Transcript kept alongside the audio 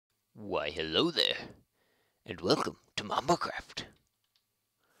Why, hello there, and welcome to MambaCraft.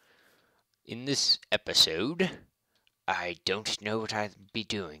 In this episode, I don't know what I'd be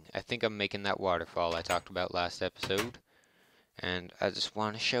doing. I think I'm making that waterfall I talked about last episode, and I just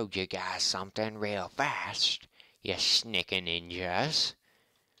want to show you guys something real fast, you sneaky ninjas.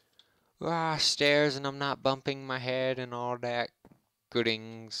 Stairs and I'm not bumping my head and all that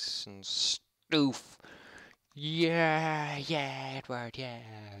goodings and stoof. Yeah, Edward, yeah.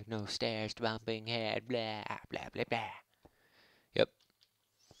 No stairs, bumping head, blah, blah, blah, blah. Yep.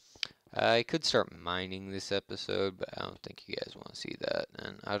 I could start mining this episode, but I don't think you guys want to see that,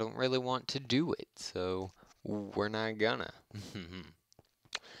 and I don't really want to do it, so we're not gonna.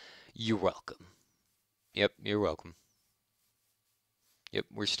 You're welcome. Yep, you're welcome. Yep,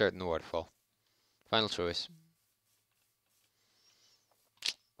 we're starting the waterfall. Final choice.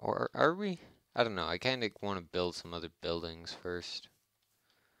 Or are we? I don't know. I kind of want to build some other buildings first.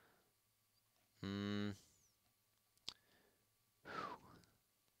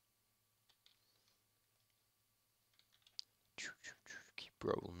 Keep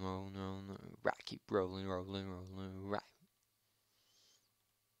rolling, rolling, rolling, right. Keep rolling, rolling, rolling, right.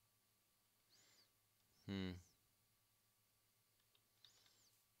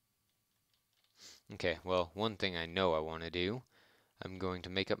 Okay, well, one thing I know I want to do, I'm going to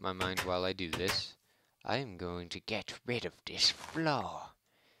make up my mind while I do this. I am going to get rid of this floor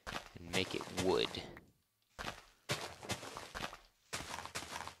and make it wood.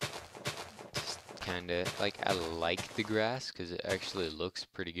 Just kinda, like, I like the grass because it actually looks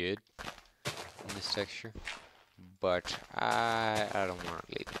pretty good in this texture. But I don't want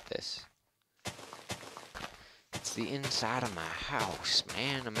to leave it this. It's the inside of my house,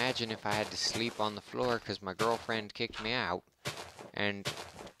 man. Imagine if I had to sleep on the floor because my girlfriend kicked me out. And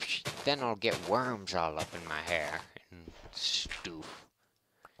then I'll get worms all up in my hair and stoof.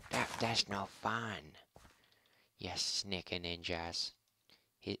 That's no fun. Yes, sneaky ninjas.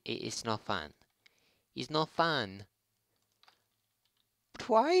 It's not fun. It's not fun. But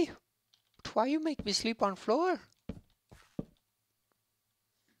why? But why you make me sleep on floor?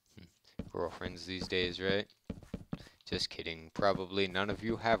 Girlfriends these days, right? Just kidding. Probably none of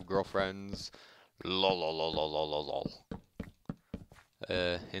you have girlfriends. Lol, lol, lol, lol, lol, lol.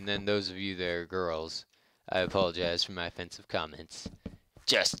 And then those of you that are girls, I apologize for my offensive comments.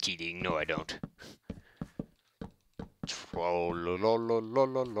 Just kidding. No, I don't. Oh,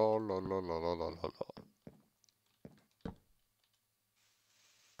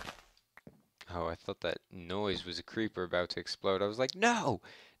 I thought that noise was a creeper about to explode. I was like, no!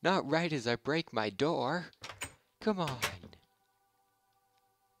 Not right as I break my door. Come on.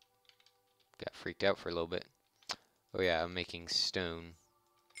 Got freaked out for a little bit. Oh yeah, I'm making stone.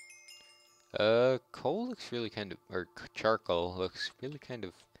 Coal looks really kind of, or charcoal looks really kind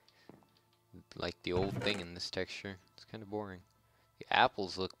of like the old thing in this texture. It's kind of boring. The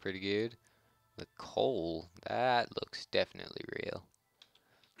apples look pretty good. The coal, that looks definitely real.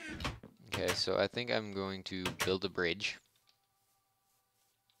 Okay, so I think I'm going to build a bridge.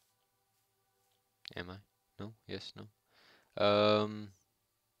 Am I? No? Yes, no?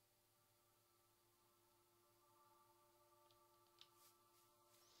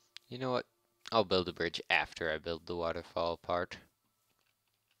 You know what? I'll build a bridge after I build the waterfall part.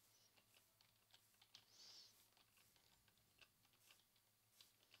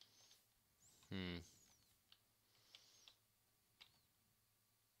 Hmm.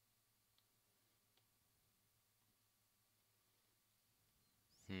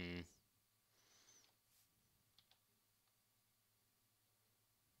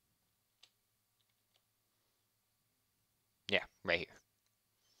 Yeah, right here.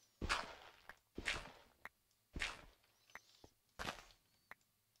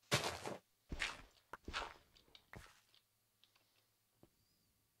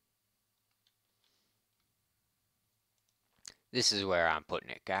 This is where I'm putting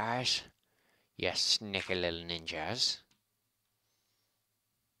it, guys. Yes, sneaky little ninjas.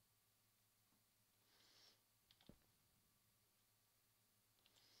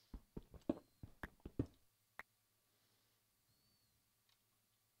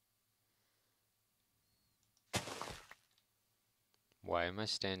 Why am I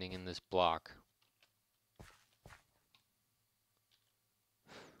standing in this block?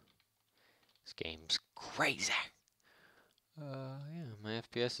 This game's crazy. Yeah, my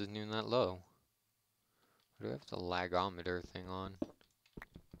FPS isn't even that low. Why do I have the lagometer thing on?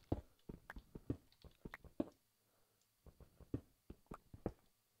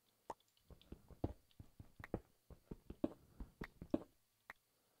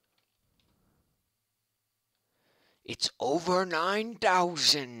 It's over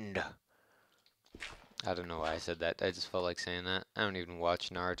 9,000! I don't know why I said that. I just felt like saying that. I don't even watch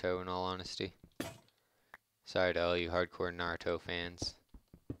Naruto in all honesty. Sorry to all you hardcore Naruto fans.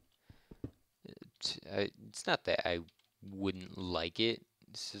 It's not that I wouldn't like it.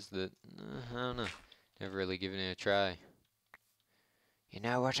 It's just that, I don't know. Never really given it a try. You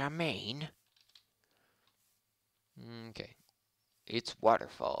know what I mean? Okay. It's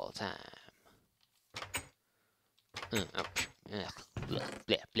waterfall time. Blah,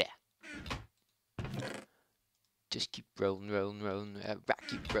 blah, blah. Just keep rolling, rolling, rolling. Rock,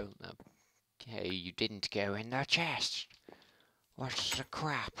 keep rolling up. Hey, you didn't go in the chest. What's the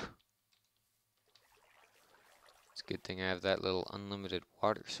crap? It's a good thing I have that little unlimited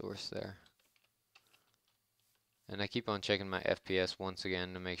water source there. And I keep on checking my FPS once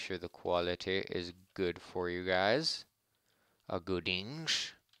again to make sure the quality is good for you guys. A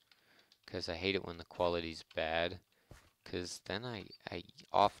goodings. Because I hate it when the quality's bad. Because then I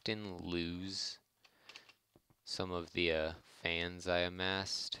often lose some of the fans I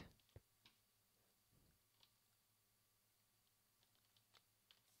amassed.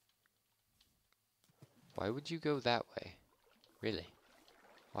 Why would you go that way? Really?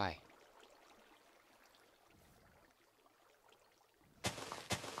 Why?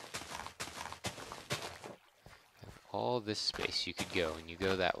 All this space you could go, and you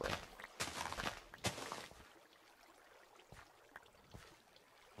go that way.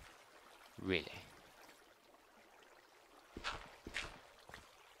 Really?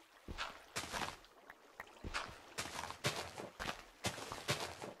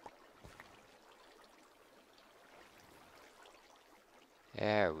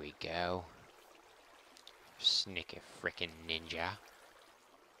 There we go. Sneaky frickin' ninja.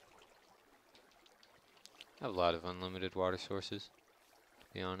 I have a lot of unlimited water sources, to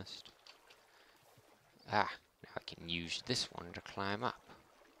be honest. Ah, now I can use this one to climb up.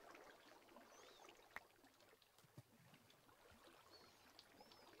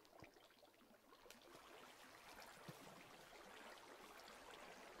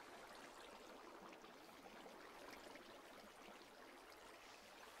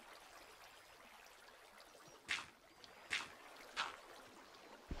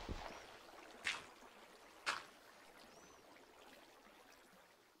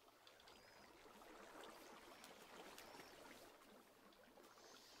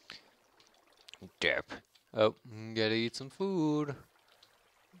 Derp. Oh, gotta eat some food.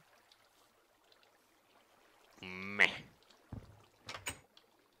 Meh.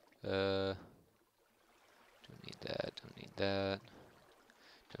 Don't need that, don't need that.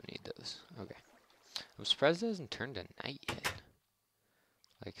 Don't need those. Okay. I'm surprised it hasn't turned to night yet.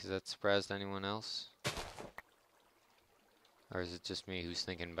 Like, has that surprised anyone else? Or is it just me who's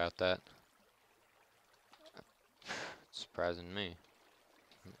thinking about that? It's surprising me.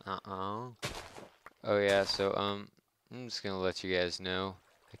 Oh yeah, so, I'm just gonna let you guys know.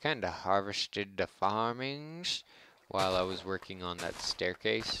 I kinda harvested the farmings while I was working on that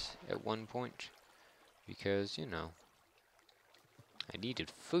staircase at one point. Because, you know, I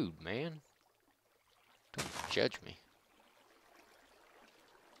needed food, man. Don't judge me.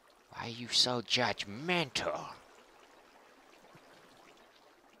 Why are you so judgmental?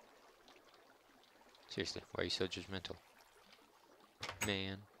 Seriously, why are you so judgmental?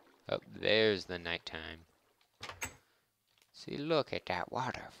 Man. Oh, there's the nighttime. See, look at that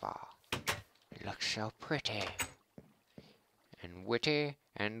waterfall. It looks so pretty. And witty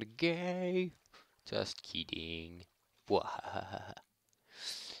and gay. Just kidding.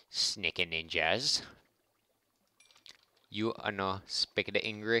 Sneaky ninjas. You are not speaking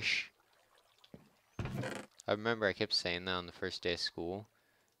English. I remember I kept saying that on the first day of school.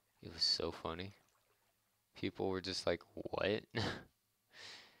 It was so funny. People were just like, what?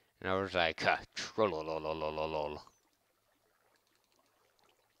 And I was like, trollololololol.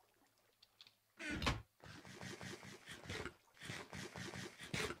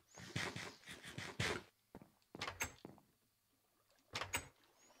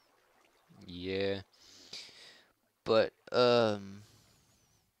 Yeah. But, I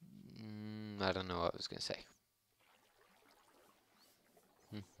don't know what I was gonna say.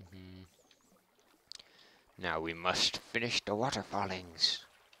 Now we must finish the waterfallings.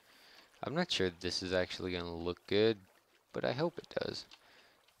 I'm not sure this is actually gonna look good, but I hope it does.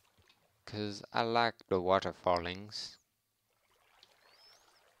 'Cause I like the waterfallings.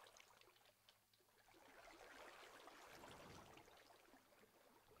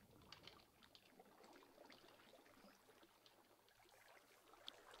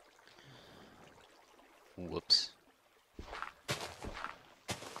 Whoops.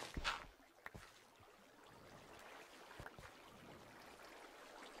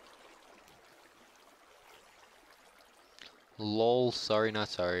 Lol, sorry not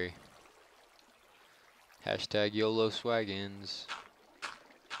sorry. Hashtag YOLO Swaggins.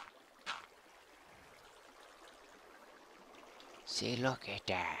 See, look at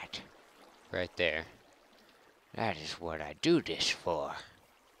that. Right there. That is what I do this for.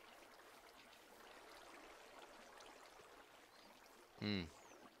 Mm.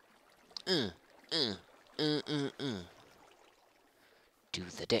 Uh, uh, uh, uh, uh. Do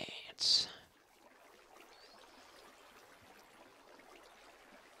the dance.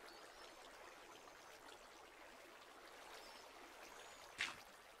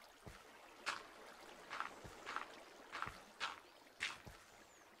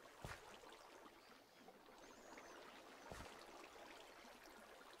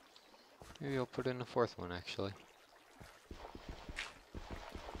 Maybe I'll put in a fourth one, actually.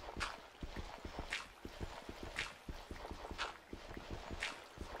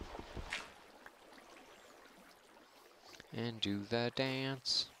 And do the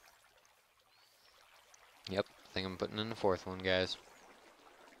dance. Yep, I think I'm putting in the fourth one, guys.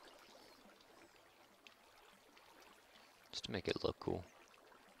 Just to make it look cool.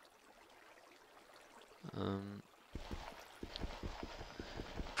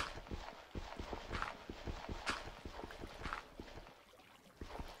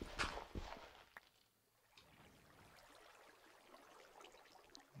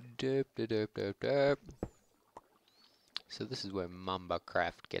 Derp, derp, derp, derp. So this is where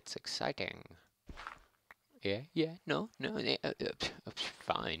MambaCraft gets exciting. Yeah, no,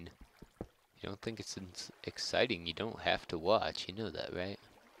 fine. You don't think it's exciting, you don't have to watch, you know that, right?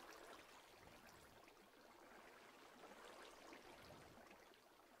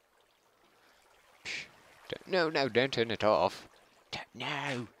 No, don't turn it off.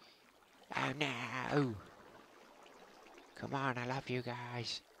 No! Oh no! Come on, I love you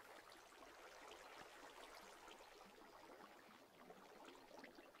guys.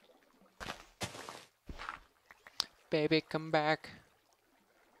 Baby, come back.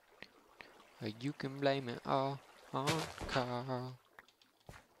 You can blame it all on Carl.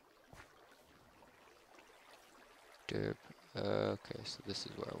 Derp. Okay, so this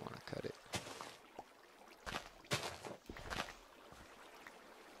is where I want to cut it.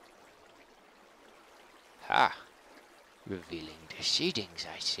 Ha! Revealing the seedings,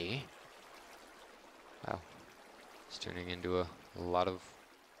 I see. Wow. It's turning into a lot of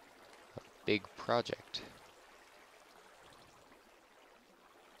a big project.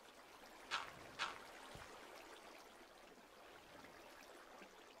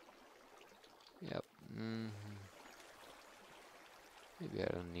 Yep. Maybe I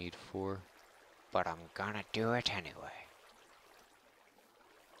don't need 4. But I'm gonna do it anyway.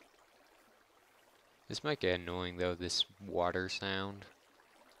 This might get annoying though, this water sound.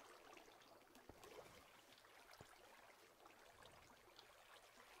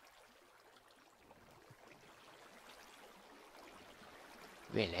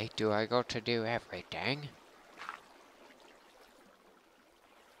 Really? Do I got to do everything?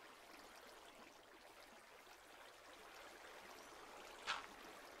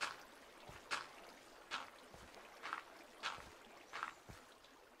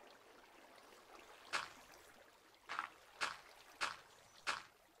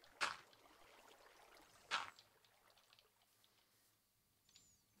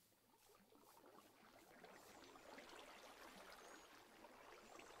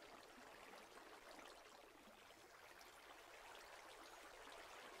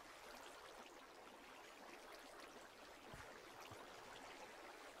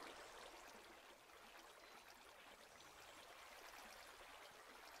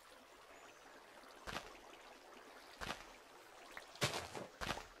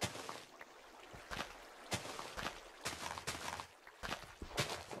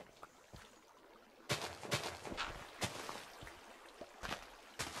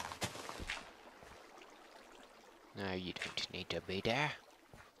 No, you don't need to be there.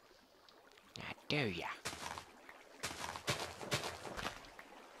 Now, do ya?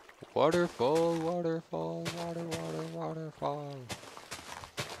 Waterfall, waterfall, waterfall.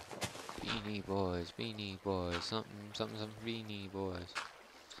 Beanie Boys, something, Beanie Boys.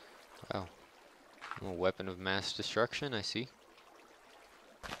 Wow. A weapon of mass destruction, I see.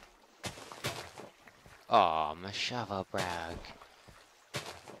 Aw, my shovel broke.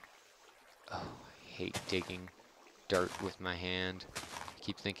 Oh, I hate digging dirt with my hand. I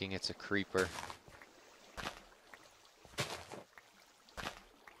keep thinking it's a creeper.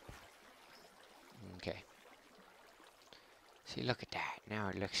 Okay. See, look at that. Now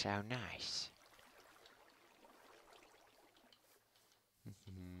it looks so nice.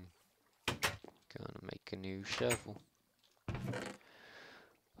 Gonna make a new shovel.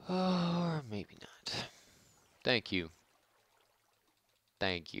 Or maybe not. Thank you.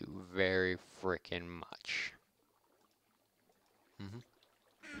 Thank you very frickin' much.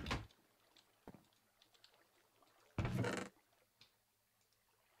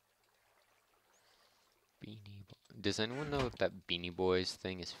 Does anyone know what that Beanie Boys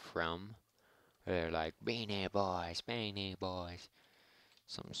thing is from? They're like, Beanie Boys, Beanie Boys.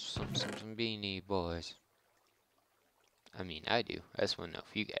 Some Beanie Boys. I mean, I do. I just want to know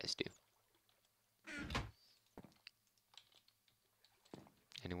if you guys do.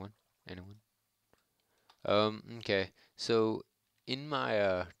 Anyone? Anyone? Okay. So, in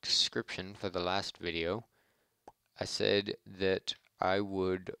my description for the last video, I said that I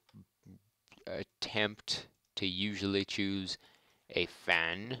would attempt to usually choose a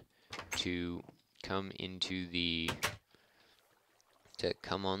fan to come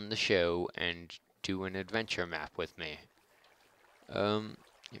on the show and do an adventure map with me.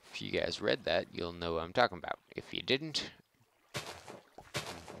 If you guys read that, you'll know what I'm talking about. If you didn't,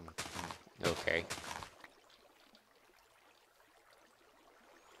 okay.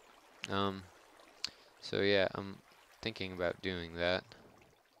 So yeah, I'm thinking about doing that.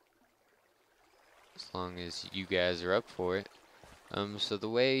 As long as you guys are up for it. So the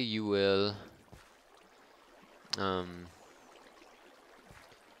way you will, you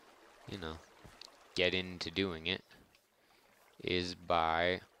know, get into doing it is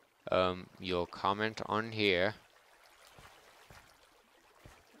by, you'll comment on here,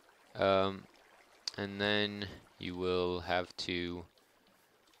 and then you will have to,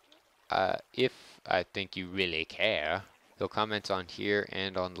 if I think you really care, you'll comment on here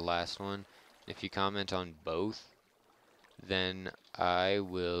and on the last one. If you comment on both, then I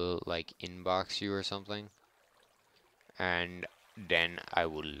will, like, inbox you or something, and then I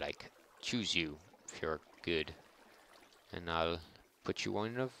will, like, choose you if you're good, and I'll put you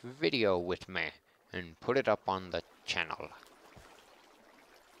on a video with me and put it up on the channel.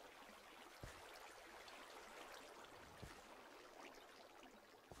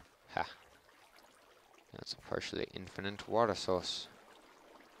 Ha. That's a partially infinite water source.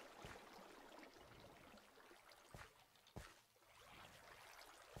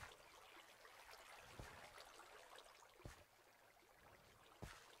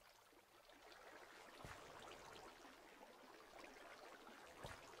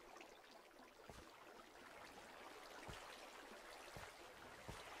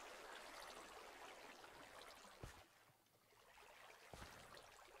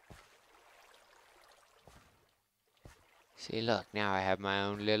 See, look, now I have my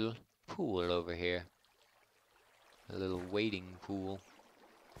own little pool over here. A little wading pool.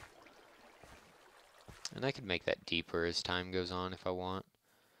 And I could make that deeper as time goes on if I want.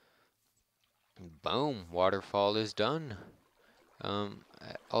 Boom, waterfall is done.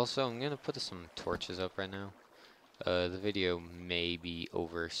 Also, I'm gonna put some torches up right now. The video may be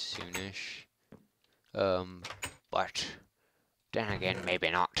over soonish. But then again,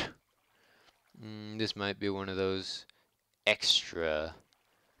 maybe not. This might be one of those extra,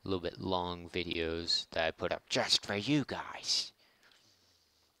 little bit long videos that I put up just for you guys.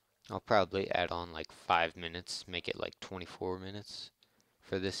 I'll probably add on like 5 minutes, make it like 24 minutes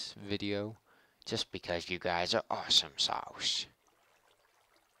for this video, just because you guys are awesome sauce.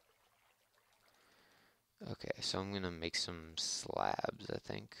 Okay, so I'm gonna make some slabs, I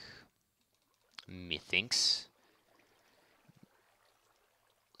think. Methinks.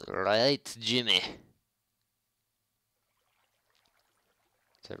 Right, Jimmy.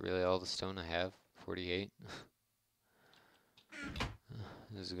 Is that really all the stone I have? 48?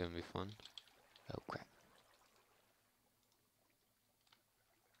 This is gonna be fun. Oh crap.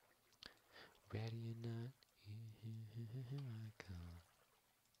 Ready or not, here I come.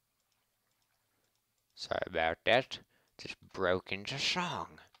 Sorry about that. Just broke into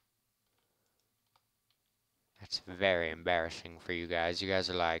song. That's very embarrassing for you guys. You guys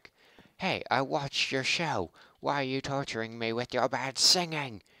are like, hey, I watched your show. Why are you torturing me with your bad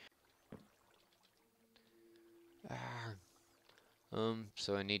singing?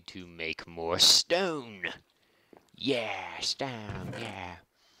 So I need to make more stone. Yeah, stone, yeah.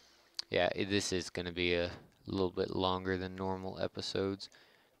 Yeah, this is gonna be a little bit longer than normal episodes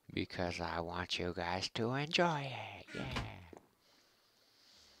because I want you guys to enjoy it, yeah.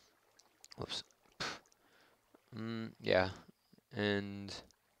 Whoops. Yeah, and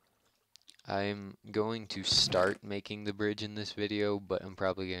I'm going to start making the bridge in this video, but I'm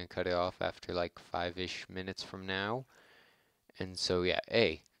probably going to cut it off after like 5-ish minutes from now. And so yeah,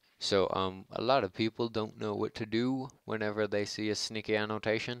 so a lot of people don't know what to do whenever they see a sneaky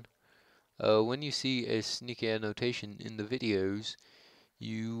annotation. When you see a sneaky annotation in the videos,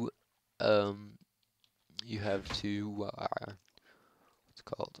 you you have to what's it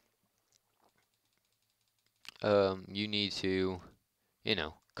called? You need to,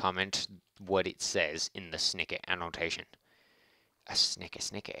 comment what it says in the snicket annotation. A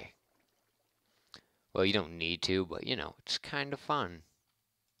snicker. Well, you don't need to, but it's kind of fun.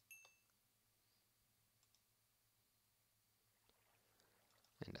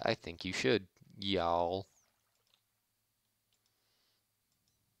 And I think you should, y'all.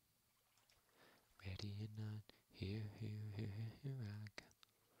 Ready or not, here I go.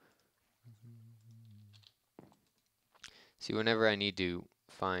 See, whenever I need to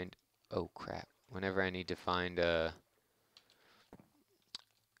find, oh crap, whenever I need to find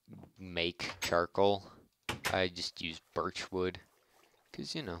make charcoal, I just use birch wood.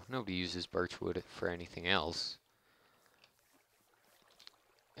 Because, nobody uses birch wood for anything else.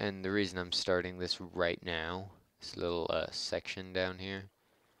 And the reason I'm starting this right now, this little section down here,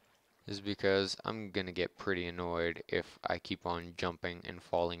 is because I'm gonna get pretty annoyed if I keep on jumping and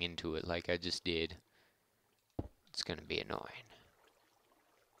falling into it like I just did. It's gonna be annoying.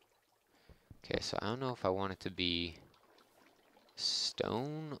 Okay, so I don't know if I want it to be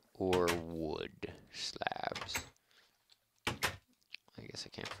stone or wood slabs. I guess I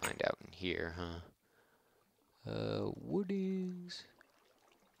can't find out in here, huh? Woodings.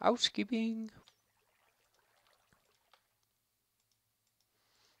 Housekeeping.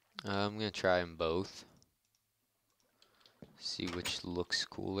 I'm gonna try them both. See which looks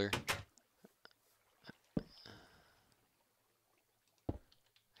cooler. I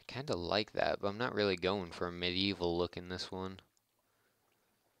kinda like that, but I'm not really going for a medieval look in this one.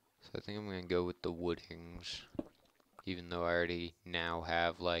 So I think I'm gonna go with the woodings. Even though I already now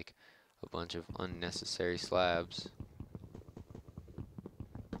have like a bunch of unnecessary slabs.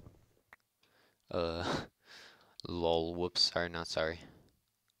 Lol, whoops, sorry, not sorry.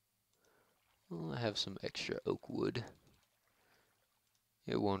 Well, I have some extra oak wood.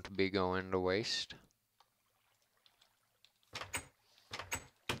 It won't be going to waste.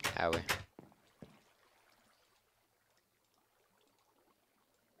 Howie.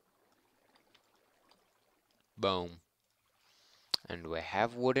 Boom. And we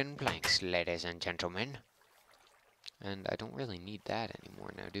have wooden planks, ladies and gentlemen. And I don't really need that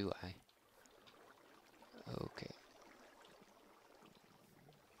anymore now, do I? Okay.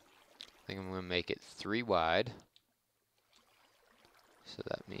 I think I'm going to make it 3 wide. So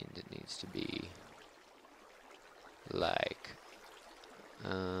that means it needs to be like,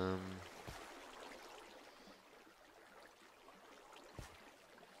 oh,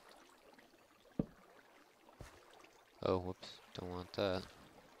 whoops, don't want that.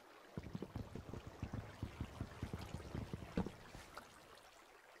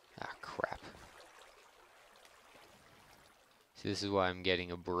 Ah, crap. See, this is why I'm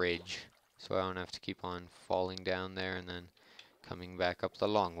getting a bridge, so I don't have to keep on falling down there and then coming back up the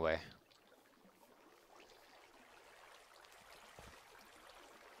long way.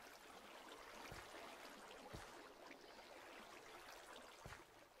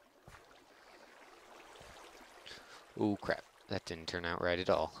 Ooh, crap. That didn't turn out right at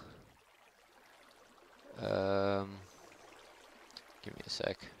all. Give me a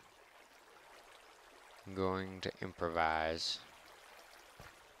sec. I'm going to improvise.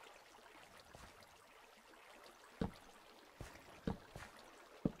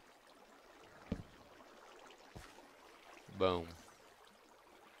 Boom.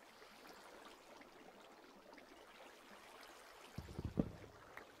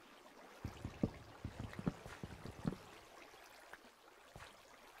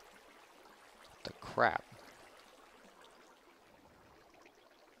 The crap.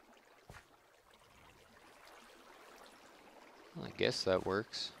 Well, I guess that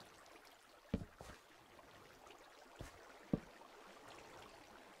works.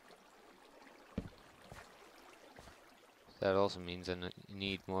 That also means I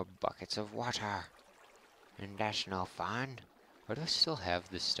need more buckets of water. And that's no fun. Why do I still have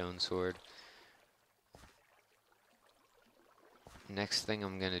this stone sword? Next thing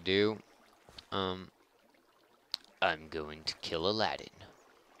I'm gonna do, I'm going to kill Aladdin.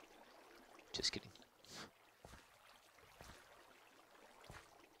 Just kidding.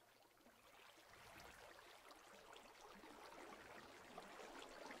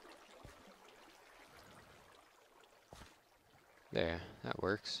 There, that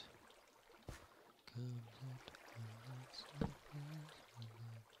works.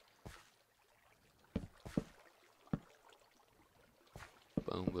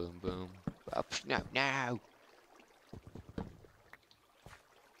 Boom, boom, boom. Up, no, no!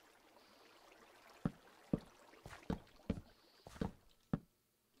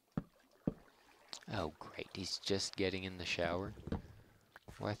 Oh, great. He's just getting in the shower.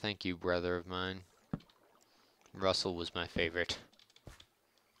 Why, thank you, brother of mine. Russell was my favorite.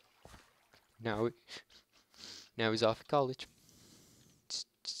 Now, now he's off at college. It's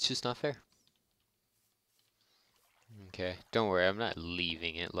just not fair. Okay, don't worry, I'm not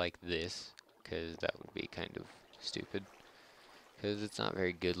leaving it like this, because that would be kind of stupid. Because it's not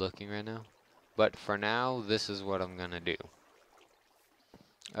very good looking right now. But for now, this is what I'm gonna do.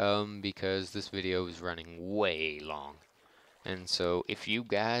 Because this video is running way long. And so, if you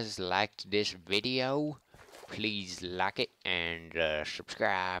guys liked this video, please like it and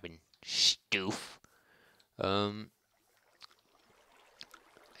subscribe and stuff.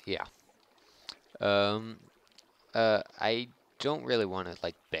 Yeah. Um, I don't really want to,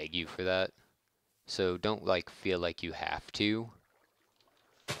 like, beg you for that. So don't, like, feel like you have to.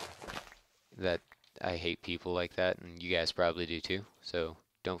 That I hate people like that, and you guys probably do too. So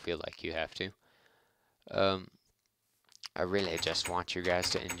don't feel like you have to. I really just want you guys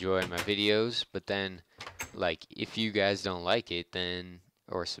to enjoy my videos, but then, like, if you guys don't like it, then,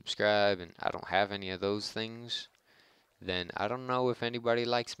 or subscribe, and I don't have any of those things, then I don't know if anybody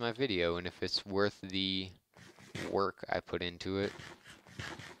likes my video, and if it's worth the work I put into it,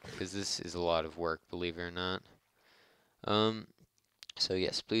 because this is a lot of work, believe it or not. So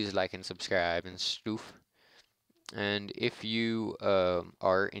yes, please like and subscribe and stuff. And if you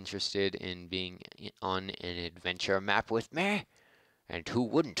are interested in being on an adventure map with me, and who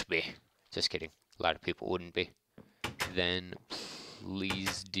wouldn't be? Just kidding. A lot of people wouldn't be. Then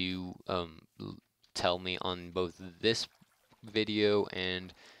please do tell me on both this video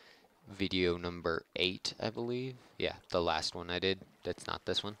and video number 8, I believe. Yeah, the last one I did. That's not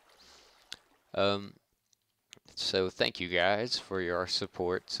this one. So thank you guys for your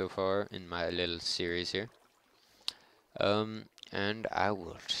support so far in my little series here. And I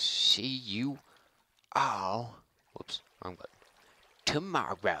will see you all. Whoops, wrong button.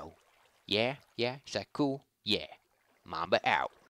 Tomorrow. Yeah, is that cool? Yeah. Mamba out.